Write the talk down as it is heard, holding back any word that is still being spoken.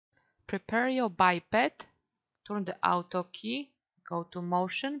prepare your biped, turn the auto key, go to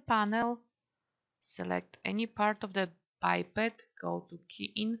motion panel, select any part of the biped, go to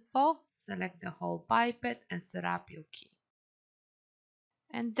key info, select the whole biped and set up your key.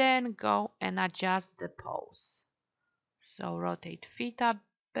 And then go and adjust the pose. So rotate feet a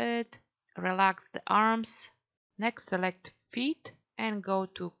bit, relax the arms. Next select feet and go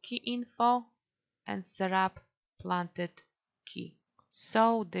to key info and set up planted key.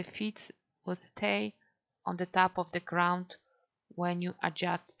 So the feet will stay on the top of the ground when you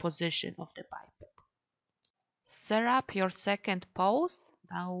adjust position of the biped. Set up your second pose.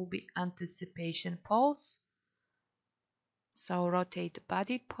 That will be anticipation pose. So rotate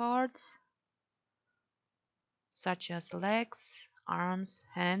body parts such as legs, arms,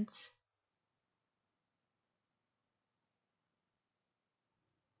 hands.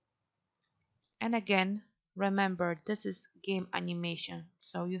 And again, remember this is game animation,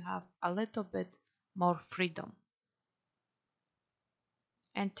 so you have a little bit more freedom.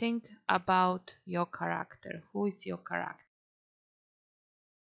 And think about your character. Who is your character?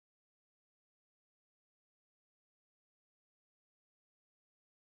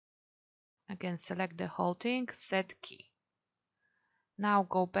 Again, select the whole thing, set key. Now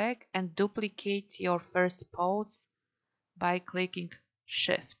go back and duplicate your first pose by clicking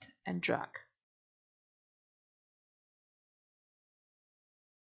Shift and drag.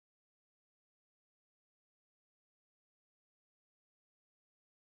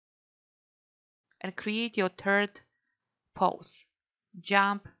 And create your third pose,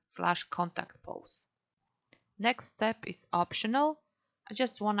 jump/contact pose. Next step is optional. I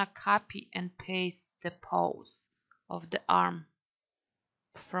just want to copy and paste the pose of the arm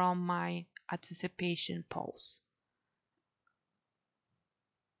from my anticipation pose,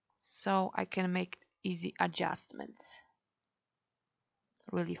 so I can make easy adjustments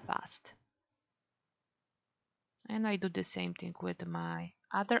really fast. And I do the same thing with my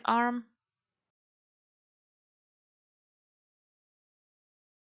other arm.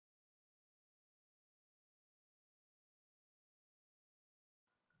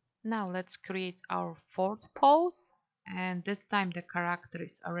 Now let's create our fourth pose, and this time the character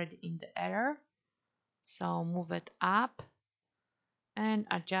is already in the air, so move it up and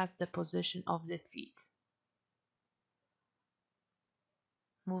adjust the position of the feet.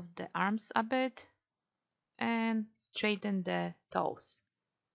 Move the arms a bit and straighten the toes.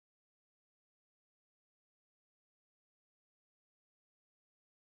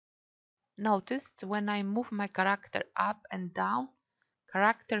 Notice when I move my character up and down,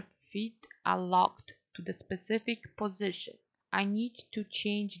 character feet are locked to the specific position. I need to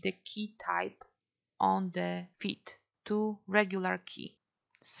change the key type on the feet to regular key.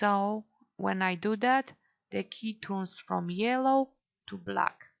 So when I do that, the key turns from yellow to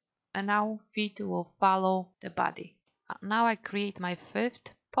black, and now feet will follow the body. Now I create my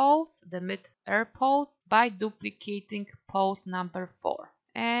fifth pose, the mid-air pose, by duplicating pose number 4.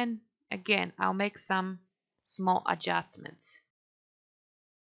 And again, I'll make some small adjustments.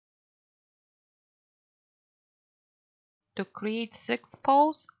 To create sixth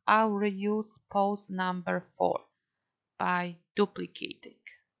pose, I'll reuse pose number 4 by duplicating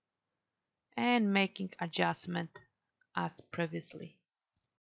and making adjustment as previously.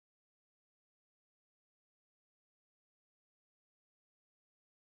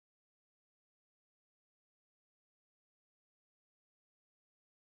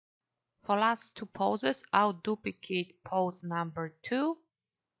 For last two poses, I'll duplicate pose number 2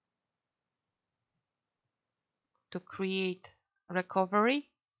 to create recovery,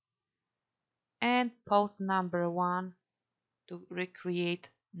 and pose number 1 to recreate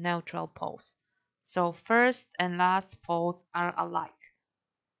neutral pose. So first and last pose are alike.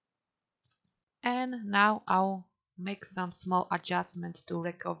 And now I'll make some small adjustments to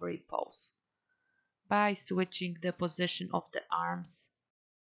recovery pose by switching the position of the arms.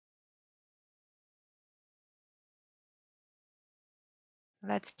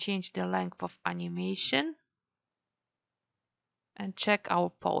 Let's change the length of animation and check our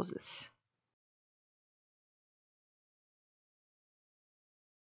poses.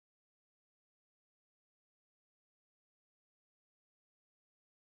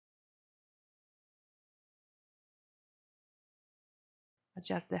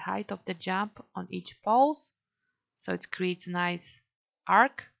 Adjust the height of the jump on each pose so it creates a nice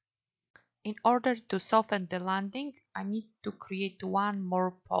arc. In order to soften the landing, I need to create one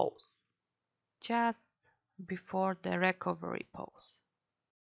more pose just before the recovery pose.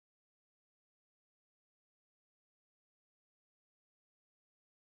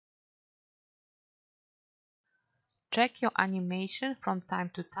 Check your animation from time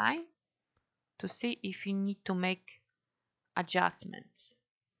to time to see if you need to make adjustments.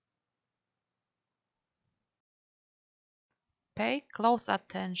 Pay close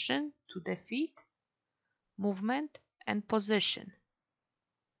attention to the feet, movement, and position.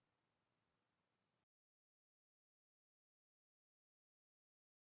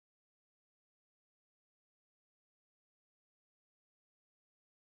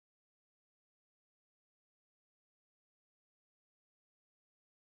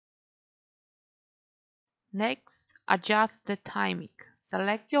 Next, adjust the timing.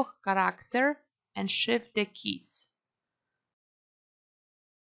 Select your character and shift the keys.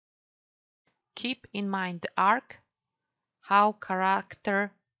 Keep in mind the arc, how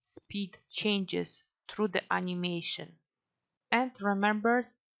character speed changes through the animation. And remember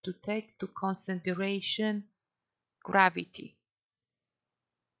to take into consideration gravity.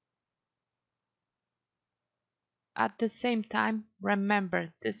 At the same time,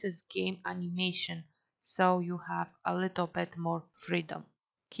 remember this is game animation, so you have a little bit more freedom.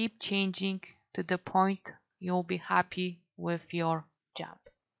 Keep changing to the point you'll be happy with your jump.